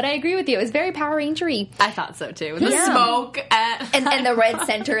 But I agree with you, it was very Power Rangery. I thought so too. The smoke and the red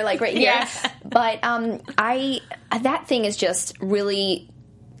center like right here. Yes. But that thing is just really,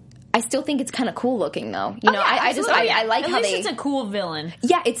 I still think it's kind of cool looking, though. You know, I like how it's a cool villain.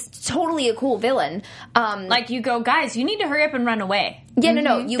 Yeah, it's totally a cool villain. Like you go, guys, you need to hurry up and run away. Yeah,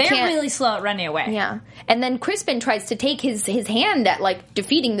 no, They're can't. really slow at running away. Yeah, and then Crispin tries to take his hand at like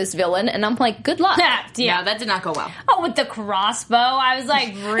defeating this villain, and I'm like, good luck. Yeah, no, that did not go well. Oh, with the crossbow, I was like,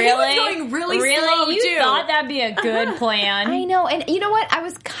 really? He was going really slow, You too. thought that'd be a good plan? I know, and you know what?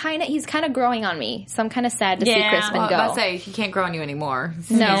 He's kind of growing on me, so I'm kind of sad to see Crispin go. I was about to say, he can't grow on you anymore.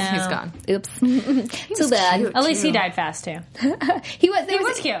 No. He's gone. Oops. Too bad. cute. At least he died fast too. He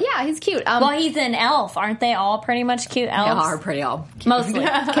was cute. Yeah, he's cute. Well, he's an elf. Aren't they all pretty much cute elves? They are pretty all. Mostly.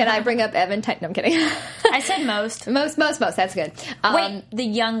 Can I bring up Evan? No, I'm kidding. I said most. Most. That's good. Wait, the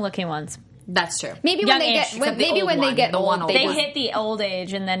young-looking ones. That's true. Maybe when they get old, they hit the old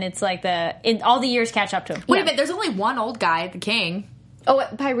age, and then it's like all the years catch up to them. Wait a minute, there's only one old guy, the king. Oh,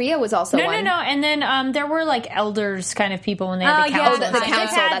 Pyrea was also one. No. And then there were like elders kind of people when they had the council. the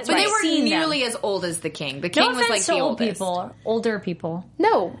council, that's But right. they weren't Seen nearly them. as old as the king. The king No was like offense to the old oldest. people, older people.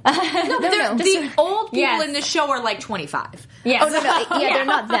 No. The old people Yes. in the show are like 25. Yes. Oh, no. Yeah, they're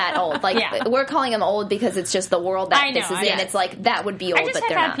not that old. Like, we're calling them old because it's just the world that I know, this is in. yes. It's like, that would be old, I just but have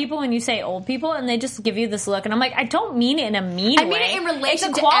they're had not. people when you say old people and they just give you this look, and I'm like, I don't mean it in a mean way. I mean it in relation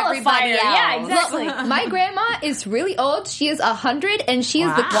it's a to everybody qualifier. else. Yeah, exactly. Look, my grandma is really old. She is 100, and she is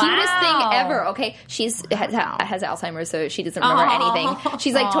the cutest thing ever. Okay, she's has Alzheimer's, so she doesn't remember anything.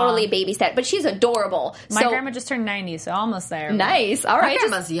 She's like totally babysat, but she's adorable. My grandma just turned 90, so almost there. Nice. All My right.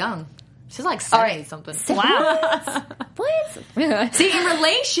 grandma's young. She's like 70 something. Wow. What? See, in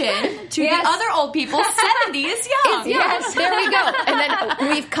relation to the other old people, 70 is young. Yes, there we go. And then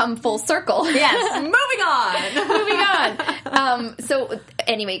we've come full circle. Yes. Moving on. So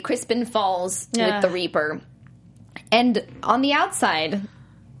anyway, Crispin falls with the Reaper, and on the outside,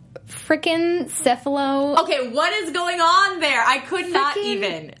 frickin' Cephalo. Okay, what is going on there? I could not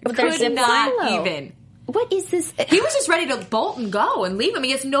even. What is this? He was just ready to bolt and go and leave him.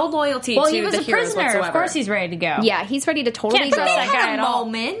 He has no loyalty to he was the a heroes prisoner. whatsoever. Of course he's ready to go. Yeah, he's ready to totally Can't go. trust They that guy had at a all.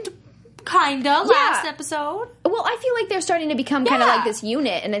 moment, kinda, last episode. Well, I feel like they're starting to become kind of like this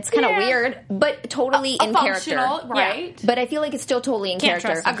unit, and it's kind of weird, but totally in character. Right. But I feel like it's still totally in Can't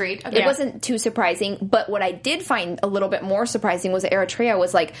character. trust him. Agreed. It wasn't too surprising, but what I did find a little bit more surprising was Eritrea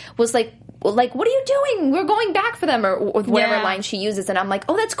was like, what are you doing? We're going back for them, or whatever line she uses, and I'm like,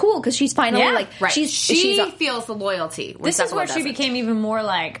 oh, that's cool because she's finally she feels the loyalty. This is where she became even more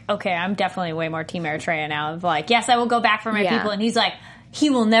like, okay, I'm definitely way more Team Eritrea now. Of like, yes, I will go back for my people, and he's like, he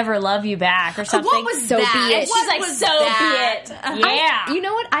will never love you back or something. What was So that? be it. She's like, so be it. Yeah. You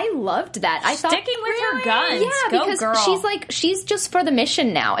know what? I loved that. I thought Sticking with her guns. Yeah, Go, because girl. she's just for the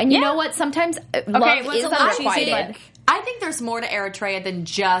mission now. And you know what? Sometimes love what's is a little unrequited. cheesy, I think there's more to Eritrea than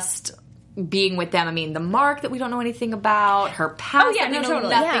just being with them. I mean, the mark that we don't know anything about, her past that we know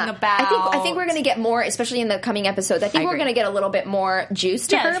nothing about. I think we're going to get more, especially in the coming episodes. I think we're going to get a little bit more juice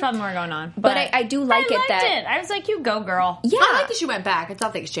to her. there's probably more going on. But I do like I it liked that it. I was like, you go, girl. Yeah, I like that she went back. I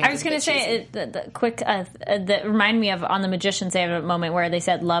thought the exchange I was going to say the quick that reminded me of on The Magicians. They have a moment where they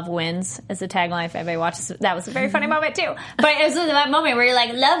said "Love wins" as the tagline. If anybody watches, that was a very funny moment too. But it was that moment where you're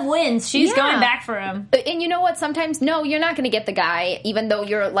like, "Love wins." She's going back for him. And you know what? Sometimes you're not going to get the guy, even though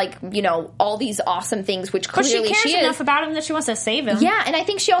you're like all these awesome things, which clearly she cares enough about him that she wants to save him. Yeah, and I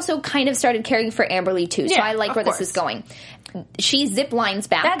think she also kind of started caring for Amberly too. So I like where this is going. She zip lines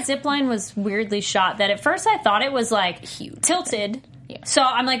back. That zip line was weirdly shot. That at first I thought it was like tilted. Yeah. So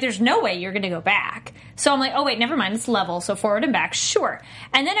I'm like, there's no way you're going to go back. So I'm like, oh wait, never mind. It's level. So forward and back, sure.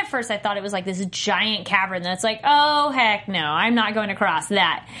 And then at first I thought it was like this giant cavern. That's like, oh heck no, I'm not going to cross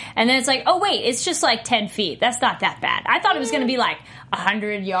that. And then it's like, oh wait, it's just like 10 feet. That's not that bad. I thought it was going to be like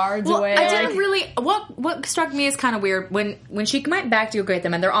 100 yards away. I didn't really. What struck me as kind of weird when she went back to go get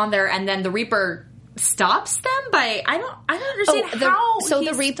them, and they're on there, and then the Reaper stops them by I don't understand how. So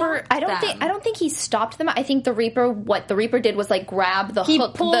the Reaper, I don't think he stopped them. I think the Reaper did was like grab the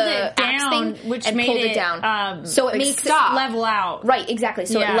hook, pulled the it down, thing, which and made pulled it it down. So it makes it level out. Right, exactly.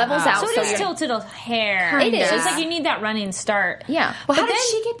 So it levels out. So it is tilted a hair. It is. It's like you need that running start. Yeah. Well, how did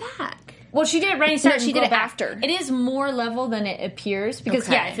she get back? Well, she did it running start. No, she did it after. It is more level than it appears because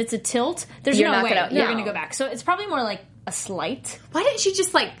if it's a tilt, there's no way you're going to go back. So it's probably more like a slight. Why didn't she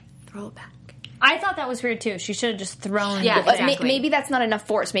just like throw it back? I thought that was weird too. She should have just thrown. Yeah, exactly. Maybe that's not enough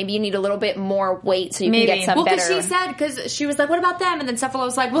force. Maybe you need a little bit more weight so you can get some better. Well, because she was like, "What about them?" And then Cephalo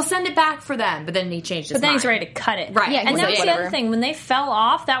was like, "We'll send it back for them." But then he changed his mind. But then he's ready to cut it. Right. Yeah, and that was the other thing. When they fell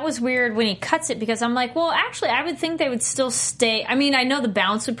off, that was weird when he cuts it because I'm like, well, actually, I would think they would still stay. I mean, I know the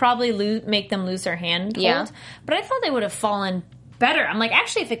bounce would probably make them lose their hand hold, but I thought they would have fallen better. I'm like,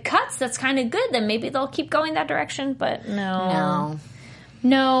 actually, if it cuts, that's kind of good. Then maybe they'll keep going that direction. But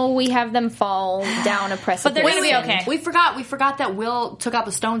No, we have them fall down a precipice. But they're going to be okay. We forgot that Will took out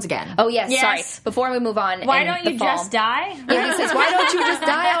the stones again. Oh, yes. Sorry. Before we move on. Why don't you just die? Yeah, he says, why don't you just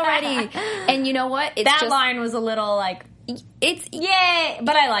die already? And you know what? That line was a little like... It's yay,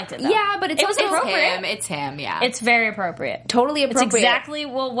 but I liked it though. Yeah, but it's appropriate. It's him, yeah. It's very appropriate. Totally appropriate. It's exactly,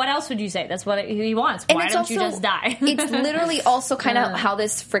 well, what else would you say? That's what he wants. Why don't you just die? It's literally also kind of how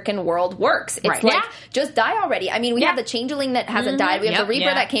this freaking world works. It's like, just die already. I mean, we have the Changeling that hasn't died. We have the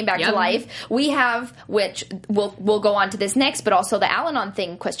Reaper that came back to life. We have, which we'll go on to this next, but also the Al-Anon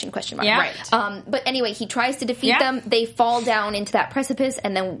thing, question mark. Yeah. Right. But anyway, he tries to defeat them. They fall down into that precipice,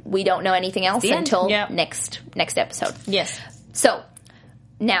 and then we don't know anything else until next episode. Yes. So,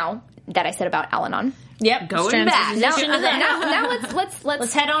 now that I said about Al-Anon. Yep, going back. Now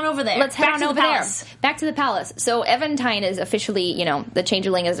let's head on over there. Let's head on over there. Back to the palace. So Eventine is officially, the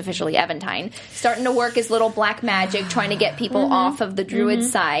Changeling is officially Eventine, starting to work his little black magic, trying to get people off of the Druid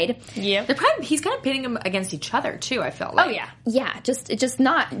side. Yep. He's kind of pitting them against each other too. I felt like. Oh yeah. Yeah, just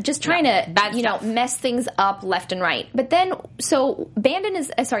trying to mess things up left and right. But then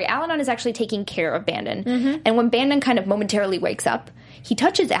Al-Anon is actually taking care of Bandon, and when Bandon kind of momentarily wakes up, he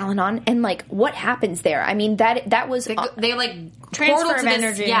touches Al-Anon, and like what happens there? I mean that was they like transfer of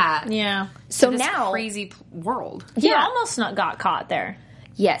energy. Yeah. So this now crazy world. He almost got caught there.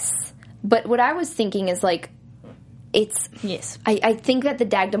 Yes, but what I was thinking is like it's I think that the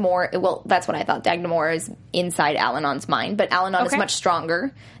Dagdamor. Well, that's what I thought. Dagdamor is inside Al-Anon's mind, but Al-Anon is much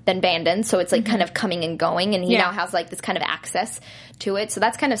stronger than Bandon, so it's like kind of coming and going, and he now has like this kind of access to it. So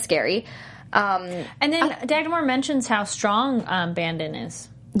that's kind of scary. And then Dagdamor mentions how strong Bandon is.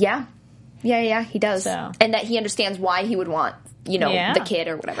 Yeah, he does. So. And that he understands why he would want, the kid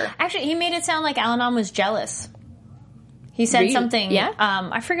or whatever. Actually, he made it sound like Al-Anon was jealous. He said something. Yeah?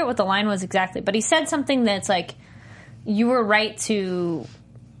 I forget what the line was exactly, but he said something that's like, you were right to...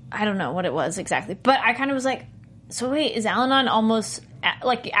 I don't know what it was exactly. But I kind of was like, so wait, is Al-Anon almost...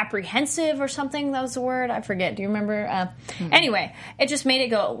 like apprehensive or something? That was the word. I forget. Do you remember? Anyway, it just made it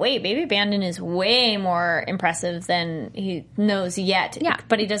go, wait, Baby Bandon is way more impressive than he knows yet. Yeah.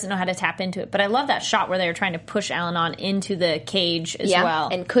 But he doesn't know how to tap into it. But I love that shot where they were trying to push Al-Anon into the cage as well.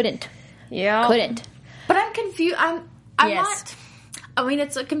 And couldn't. Yeah. Couldn't. But I'm confused. I'm not... I mean,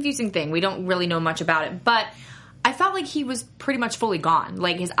 it's a confusing thing. We don't really know much about it. But... I felt like he was pretty much fully gone.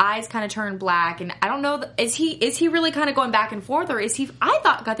 Like his eyes kind of turned black, and I don't know. Is he really kind of going back and forth, or is he? I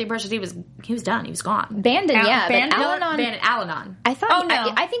got the impression he was done. He was gone. Bandon, but Al-Anon. I thought. Oh,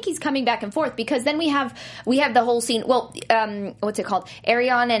 no. I think he's coming back and forth because then we have the whole scene. Well, what's it called?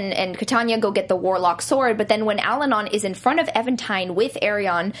 Arion and Catania go get the Warlock sword, but then when Al-Anon is in front of Eventine with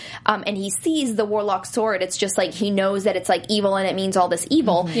Arion, and he sees the Warlock sword, it's just like he knows that it's like evil and it means all this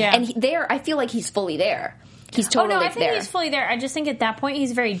evil. Yeah. And I feel like he's fully there. He's totally there. I think he's fully there. I just think at that point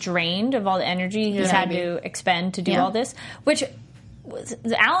he's very drained of all the energy he's had to expend to do all this. Which,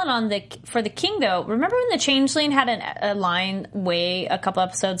 Al-Anon, for the king, though, remember when the Changeling had a line a couple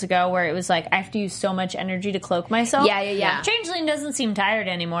episodes ago where it was like, I have to use so much energy to cloak myself? Yeah. Changeling doesn't seem tired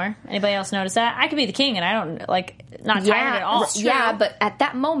anymore. Anybody else notice that? I could be the king and I don't, not tired at all. Yeah, but at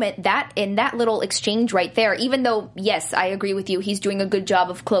that moment, in that little exchange right there, even though, yes, I agree with you, he's doing a good job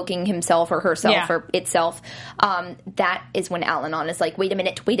of cloaking himself or herself or itself, that is when Al-Anon is like, wait a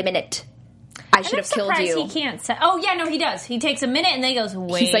minute. I should have killed you. He can't say. Oh yeah, no, he does. He takes a minute and then he goes,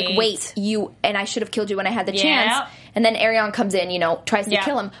 wait. He's like, wait, and I should have killed you when I had the chance. And then Arion comes in, tries to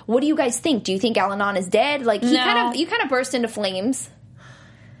kill him. What do you guys think? Do you think Al-Anon is dead? Like you kind of burst into flames.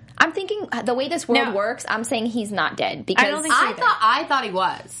 I'm thinking the way this world works, I'm saying he's not dead because I don't think so I thought he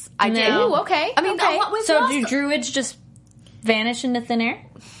was. I did. Ooh, okay. I mean, so do druids just vanish into thin air?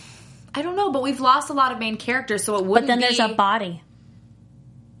 I don't know, but we've lost a lot of main characters, so it wouldn't. But then there's a body.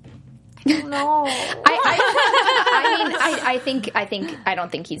 No. I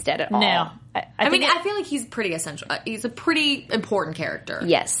don't think he's dead at all. No. I feel like he's pretty essential. He's a pretty important character.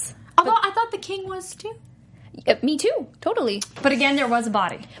 Yes. Although I thought the king was too. Me too, totally. But again, there was a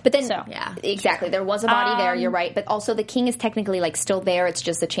body. But then, yeah, exactly, there was a body there. You're right. But also, the king is technically like still there. It's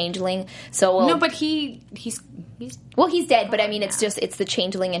just a changeling. So no, but he's dead. But I mean, it's the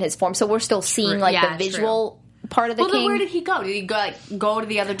changeling in his form. So we're still seeing like the visual part of the king. Then where did he go? Did he go to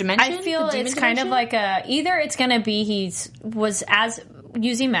the other dimension? I feel it's kind of like either it's going to be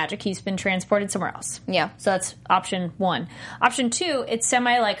using magic, he's been transported somewhere else. Yeah. So that's option 1. Option 2, it's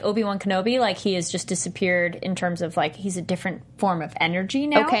semi like Obi-Wan Kenobi, like he has just disappeared in terms of like he's a different form of energy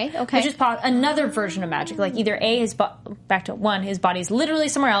now. Okay. Which is another version of magic. Like either A, back to 1, his body's literally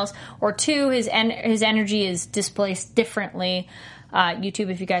somewhere else, or 2, his energy is displaced differently. YouTube,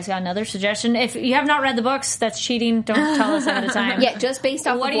 if you guys got another suggestion. If you have not read the books, that's cheating. Don't tell us ahead of time. Yeah, just based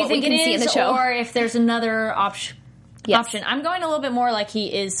off what of what do you think we can see in the show. Or if there's another option. Yes. I'm going a little bit more like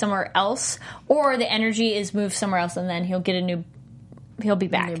he is somewhere else, or the energy is moved somewhere else, and then he'll be back. He'll be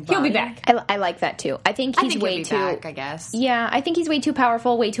back. I like that too. I think he's way too. Back, I guess. Yeah, I think he's way too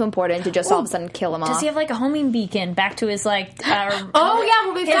powerful, way too important to just all of a sudden kill him off. Does he have like a homing beacon back to his like?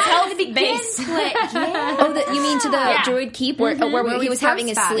 Well, we found the base. You mean to the Druid Keep where he was having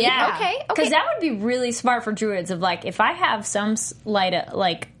his sleep? Yeah. Okay. Because that would be really smart for druids. Of like, if I have some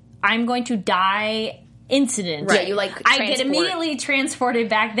I'm going to die incident. Right. Yeah, I get immediately transported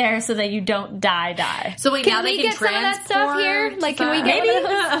back there so that you don't die. So wait, now they can get some of that stuff here? Like, can we get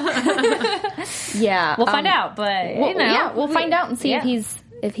Yeah. We'll find out, but we'll find out and see if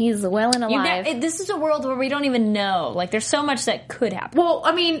he's well and alive. This is a world where we don't even know. Like, there's so much that could happen. Well,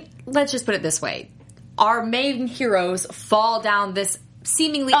 I mean, let's just put it this way. Our main heroes fall down this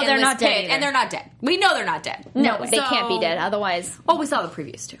seemingly endless they're not pit, dead and they're not dead. We know they're not dead. No, they can't be dead. Otherwise, we saw the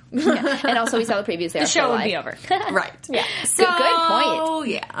previews too. Yeah. And also we saw the previews. The show would be over. Right. Yeah. So, good point. Oh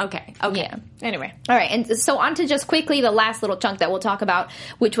yeah. Okay. Yeah. Anyway. All right. And so on to just quickly the last little chunk that we'll talk about,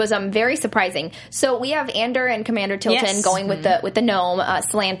 which was very surprising. So we have Ander and Commander Tilton going with the gnome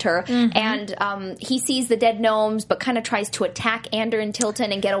Slanter, and he sees the dead gnomes, but kind of tries to attack Ander and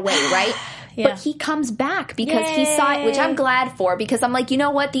Tilton and get away. Right. Yeah. But he comes back because he saw it, which I'm glad for, because I'm like, you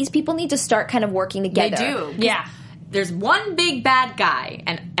know what? These people need to start kind of working together. They do. Yeah. There's one big bad guy,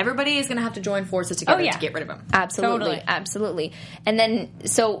 and everybody is going to have to join forces together to get rid of him. Absolutely. Totally. Absolutely. And then,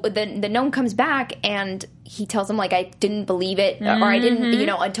 so the gnome comes back, and he tells them, like, I didn't believe it, or I didn't,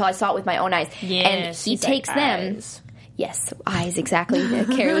 until I saw it with my own eyes. Yes, and he takes them. Eyes. Yes, eyes, exactly.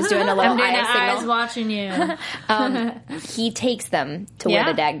 Carrie was doing a little eye signal. Eyes watching you. He takes them to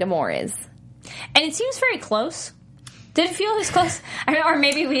where the Dagdamor is. And it seems very close. Did it feel as close? I mean, or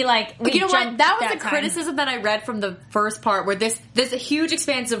maybe we you know what? That was the criticism that I read from the first part, where this a huge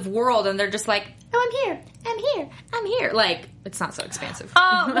expansive world, and they're just like, oh, I'm here. Like, it's not so expansive.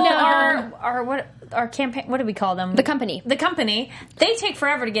 Our campaign, what do we call them? The company. The company. They take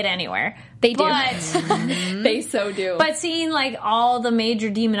forever to get anywhere. They do. But they so do. But seeing like all the major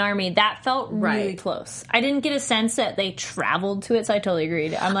demon army, that felt really close. I didn't get a sense that they traveled to it, so I totally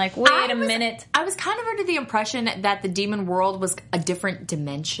agreed. I'm like, wait a minute. I was kind of under the impression that the demon world was a different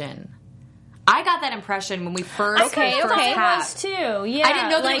dimension. I got that impression when we first it was too. Yeah, I didn't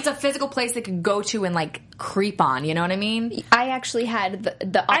know that it was a physical place they could go to and like creep on. You know what I mean? I actually had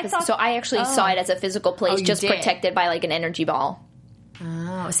the opposite. So I actually saw it as a physical place, just protected by like an energy ball.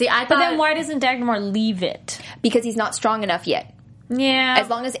 Oh, see, I thought. But then why doesn't Dagmar leave it? Because he's not strong enough yet. Yeah. As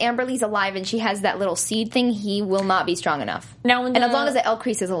long as Amberly's alive and she has that little seed thing, he will not be strong enough. Now, and as long as the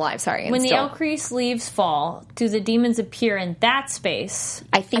Elcrease is alive, sorry. When the Elcrease leaves fall, do the demons appear in that space?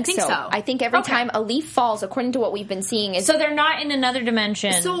 I think so. I think every time a leaf falls, according to what we've been seeing, is so they're not in another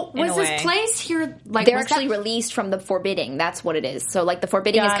dimension. So was this place here like they're actually released from the forbidding? That's what it is. So like the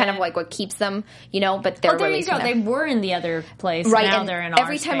forbidding is kind of like what keeps them, but they're released. There you go. They were in the other place, right? Now and they're in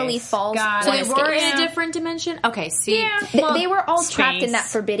every time a leaf falls, so they were in a different dimension. Okay, see, they were all trapped in that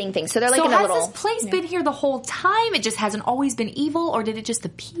forbidding thing. So they're like in a little. So has this place been here the whole time? It just hasn't always been evil, or did it just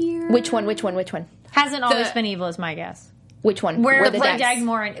appear? Which one? Hasn't always been evil, is my guess. Which one? Where the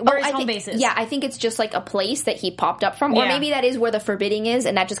Dagmar, where his home base is. Yeah, I think it's just like a place that he popped up from, or maybe that is where the forbidding is,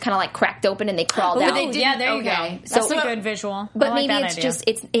 and that just kind of like cracked open and they crawled out. Yeah, there you go. That's a good visual. But maybe it's just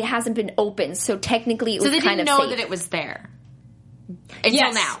it hasn't been opened, so technically it was kind of safe. So they didn't know that it was there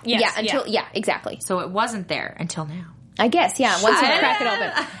until now. Exactly. So it wasn't there until now. I guess, yeah. Once you crack it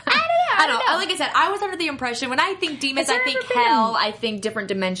open. I don't know. Like I said, I was under the impression when I think demons, I think hell, I think different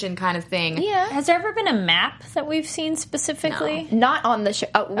dimension kind of thing. Yeah. Has there ever been a map that we've seen specifically? No. Not on the show.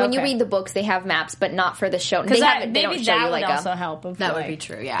 When you read the books, they have maps, but not for the show. They don't show you like also help. That would be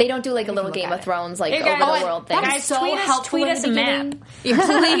true. Yeah. They don't do like a little Game of Thrones like over the world thing. Guys, tweet us a map. Yeah,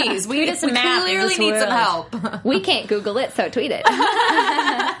 please, we clearly need some help. We can't Google it, so tweet it.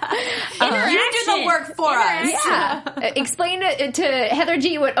 You do the work for us. Yeah. Explain to Heather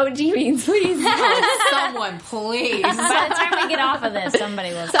G what OG means, please. Someone, please. By the time we get off of this, somebody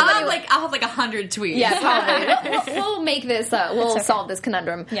will. I'll have like 100 tweets. Yeah, probably. We'll make this. We'll solve this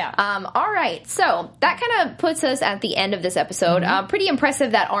conundrum. Yeah. All right. So that kind of puts us at the end of this episode. Pretty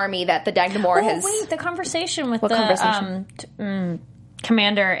impressive, that army that the Dagnamor has. Wait, the conversation with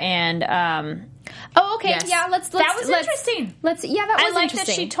Commander and. Oh, okay. Yes. Yeah, let's. That was interesting. That was I like interesting. that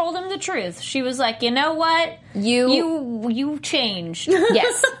she told him the truth. She was like, you know what? You changed.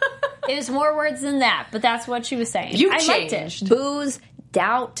 Yes. It was more words than that, but that's what she was saying. I liked it. Booze,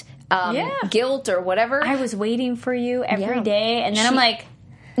 doubt, guilt, or whatever. I was waiting for you every day, and then I'm like...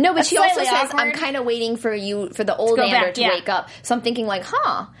 No, but she also says, awkward. I'm kind of waiting for the old Ander to wake up. So I'm thinking like,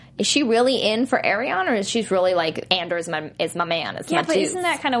 is she really in for Arion, or is she really like, Ander is my man, is my dude? Isn't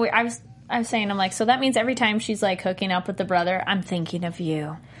that kind of weird? I was saying, I'm like, so that means every time she's like hooking up with the brother, I'm thinking of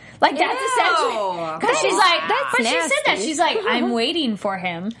you. Like, that's essentially... Because she's like... That's but nasty. she said that. She's like, I'm waiting for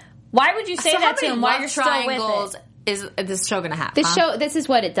him. Why would you say that to him while you're still with it? Is this show going to have? This is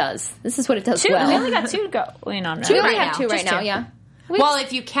what it does. This is what it does Two. well. We only got two going on now. We only have two right now, yeah. Well,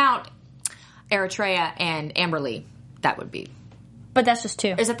 if you count Eritrea and Amberly, that would be. But that's just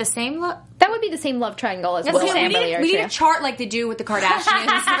two. Is it the same look? That would be the same love triangle as well. We need a chart like they do with the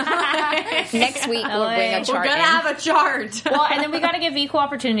Kardashians. Next week we'll bring a chart. We're gonna have a chart. Well, and then we got to give equal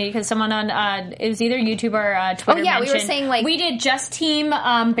opportunity because someone on it was either YouTube or Twitter. Oh yeah, mentioned, we were saying like we did just Team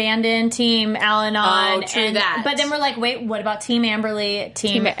Bandon, Team Al-Anon. Oh, true that. But then we're like, wait, what about Team Amberly,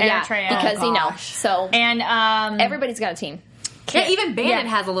 Team Eritrea? Because so and everybody's got a team. Yeah, even Bandit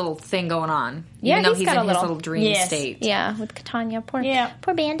has a little thing going on. Yeah, even though he's got in his little dream state. Yeah, with Katanya.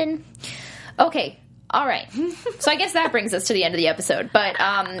 Poor Bandon. Okay, all right. So I guess that brings us to the end of the episode. But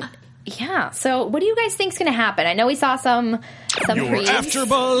yeah. So what do you guys think is going to happen? I know we saw some Your previews.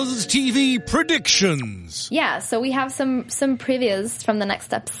 AfterBuzz TV predictions. Yeah, so we have some previews from the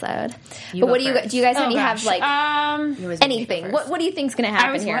next episode. But what do you guys already have like anything? What do you think is going to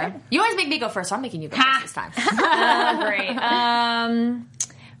happen here? You always make me go first. So I'm making you go first this time. Great.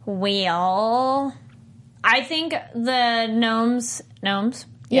 Well, I think the gnomes.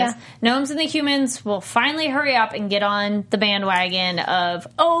 Yes. Yeah. Gnomes and the humans will finally hurry up and get on the bandwagon of,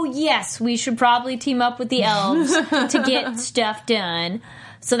 oh, yes, we should probably team up with the elves to get stuff done.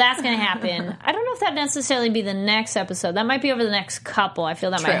 So that's going to happen. I don't know if that necessarily be the next episode. That might be over the next couple. I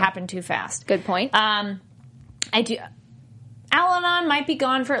feel that might happen too fast. Good point. I do. Al-Anon might be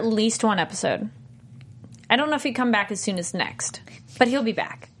gone for at least one episode. I don't know if he'd come back as soon as next, but he'll be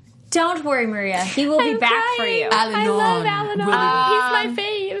back. Don't worry, Maria. He will be back for you. I love Al-Anon. He's my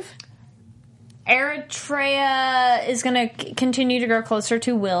fave. Eritrea is going to continue to grow closer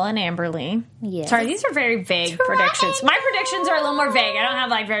to Will and Amberly. Yes. Sorry, these are very vague predictions. My predictions are a little more vague. I don't have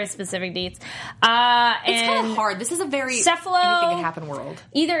like very specific dates. It's kind of hard. This is a very Cephalo, anything can happen world.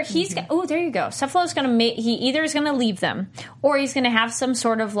 Either he's there you go. Cephalo's going to he either is going to leave them, or he's going to have some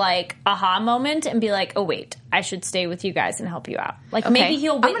sort of like aha moment and be like, oh wait, I should stay with you guys and help you out. Like maybe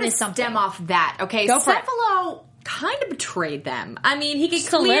he'll witness something. I'm going to stem off that. Okay, go for Cephalo kind of betrayed them. I mean, he could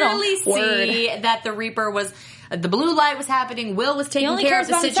clearly see that the Reaper was... The blue light was happening. Will was taking care of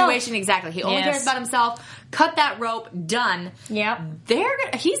the situation. Exactly. He only cares about himself. Cut that rope. Done. Yep.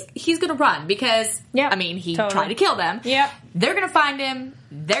 He's going to run because, I mean, he tried to kill them. Yep. They're going to find him.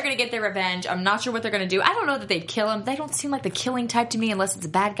 They're going to get their revenge. I'm not sure what they're going to do. I don't know that they'd kill him. They don't seem like the killing type to me unless it's a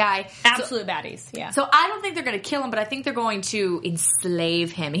bad guy. Absolute baddies. Yeah. So I don't think they're going to kill him, but I think they're going to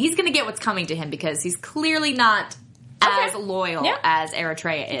enslave him. He's going to get what's coming to him because he's clearly not as loyal as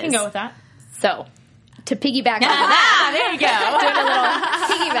Eritrea is. You can go with that. So... to piggyback on that. There you go. Doing a little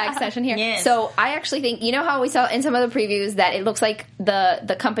piggyback session here. Yes. So I actually think, you know how we saw in some other previews that it looks like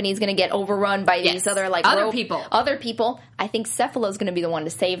the company's going to get overrun by these other like other people. Other people. I think Cephalo's going to be the one to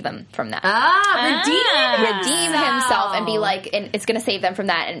save them from that. Redeem himself and be like, and it's going to save them from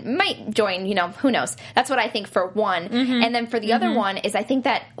that and might join, who knows. That's what I think for one. Mm-hmm. And then for the other one is I think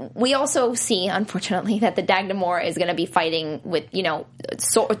that we also see, unfortunately, that the Dagnamor is going to be fighting with,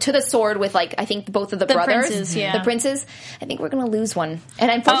 to the sword with like, I think both of the brothers, princes, the princes. I think we're going to lose one.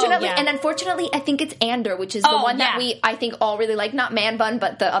 And unfortunately, I think it's Ander, which is the one that I think all really like. Not Man Bun,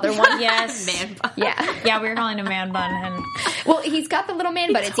 but the other one. Yes. Man Bun. Yeah, we were calling him Man Bun. And well, he's got the little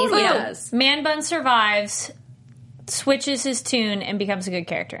man bun. It's easy. Man Bun survives, switches his tune, and becomes a good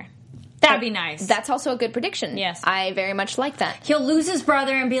character. That'd be nice. That's also a good prediction. Yes. I very much like that. He'll lose his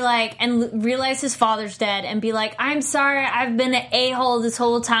brother and be like, and realize his father's dead and be like, I'm sorry, I've been an a-hole this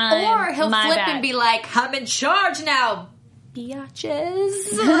whole time. Or he'll flip and be like, I'm in charge now, biatches.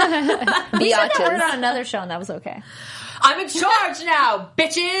 We said that word on another show and that was okay. I'm in charge now,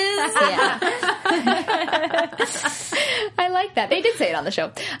 bitches. Yeah. I like that. They did say it on the show.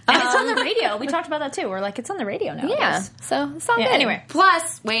 And it's on the radio. We talked about that too. We're like, it's on the radio now. Yeah. So it's all good. Anyway.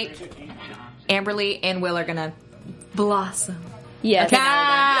 Plus, wait, Amberly and Will are going to blossom. Yes. Okay.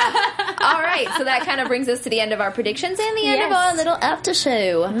 All right. So that kind of brings us to the end of our predictions and the end of our little after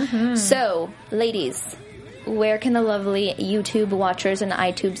show. Mm-hmm. So, ladies, where can the lovely YouTube watchers and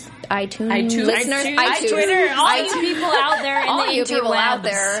iTunes listeners, Twitter, all you people out there, all you people out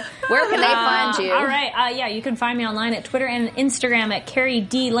there, where can they find you? All right, you can find me online at Twitter and Instagram at Carrie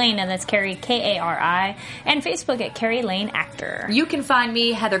D Lane, and that's Carrie Kari, and Facebook at Carrie Lane Actor. You can find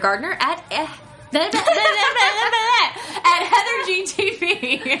me, Heather Gardner, at Heather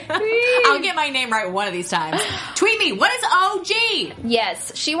GTV. I'll get my name right one of these times. Tweet me, what is OG?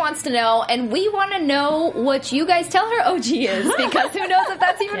 Yes, she wants to know, and we want to know what you guys tell her OG is, because who knows if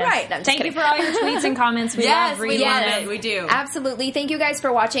that's even right. No, Thank you for all your tweets and comments. We love reading them. We do. Absolutely. Thank you guys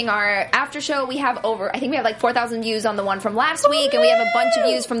for watching our after show. We have I think we have like 4,000 views on the one from last week, and we have a bunch of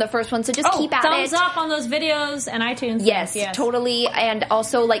views from the first one, so just keep at it. Thumbs up on those videos and iTunes. Yes, totally. And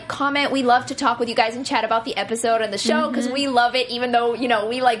also, comment. We love to talk with you guys and chat about the episode and the show, because we love it, even though,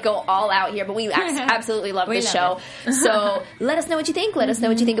 we go all out here, but we absolutely love this show. So let us know what you think. Let us know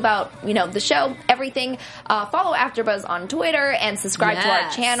what you think about, the show, everything. Follow AfterBuzz on Twitter and subscribe to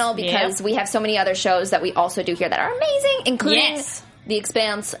our channel, because we have so many other shows that we also do here that are amazing, including The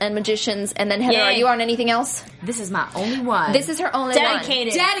Expanse and Magicians. And then, Heather, are you on anything else? This is my only one. This is her only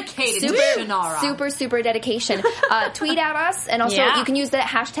Dedicated. one. Dedicated to Shannara. Super dedication. Tweet at us, and also you can use the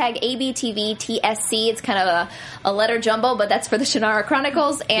hashtag ABTVTSC. It's kind of a letter jumble, but that's for the Shannara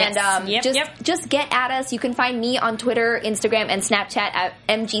Chronicles. And just get at us. You can find me on Twitter, Instagram, and Snapchat at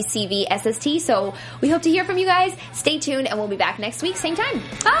MGCVSST. So we hope to hear from you guys. Stay tuned, and we'll be back next week, same time.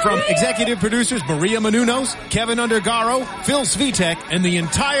 Bye. From executive producers Maria Menounos, Kevin Undergaro, Phil Svitek, and the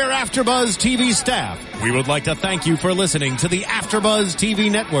entire AfterBuzz TV staff, we would like to thank you for listening to the AfterBuzz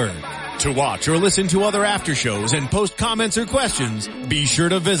TV network. To watch or listen to other after shows and post comments or questions, be sure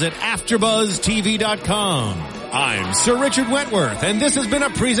to visit AfterBuzzTV.com. I'm Sir Richard Wentworth, and this has been a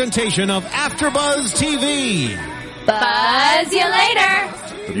presentation of AfterBuzz TV. Buzz you later.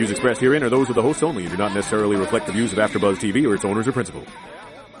 The views expressed herein are those of the hosts only and do not necessarily reflect the views of AfterBuzz TV or its owners or principals.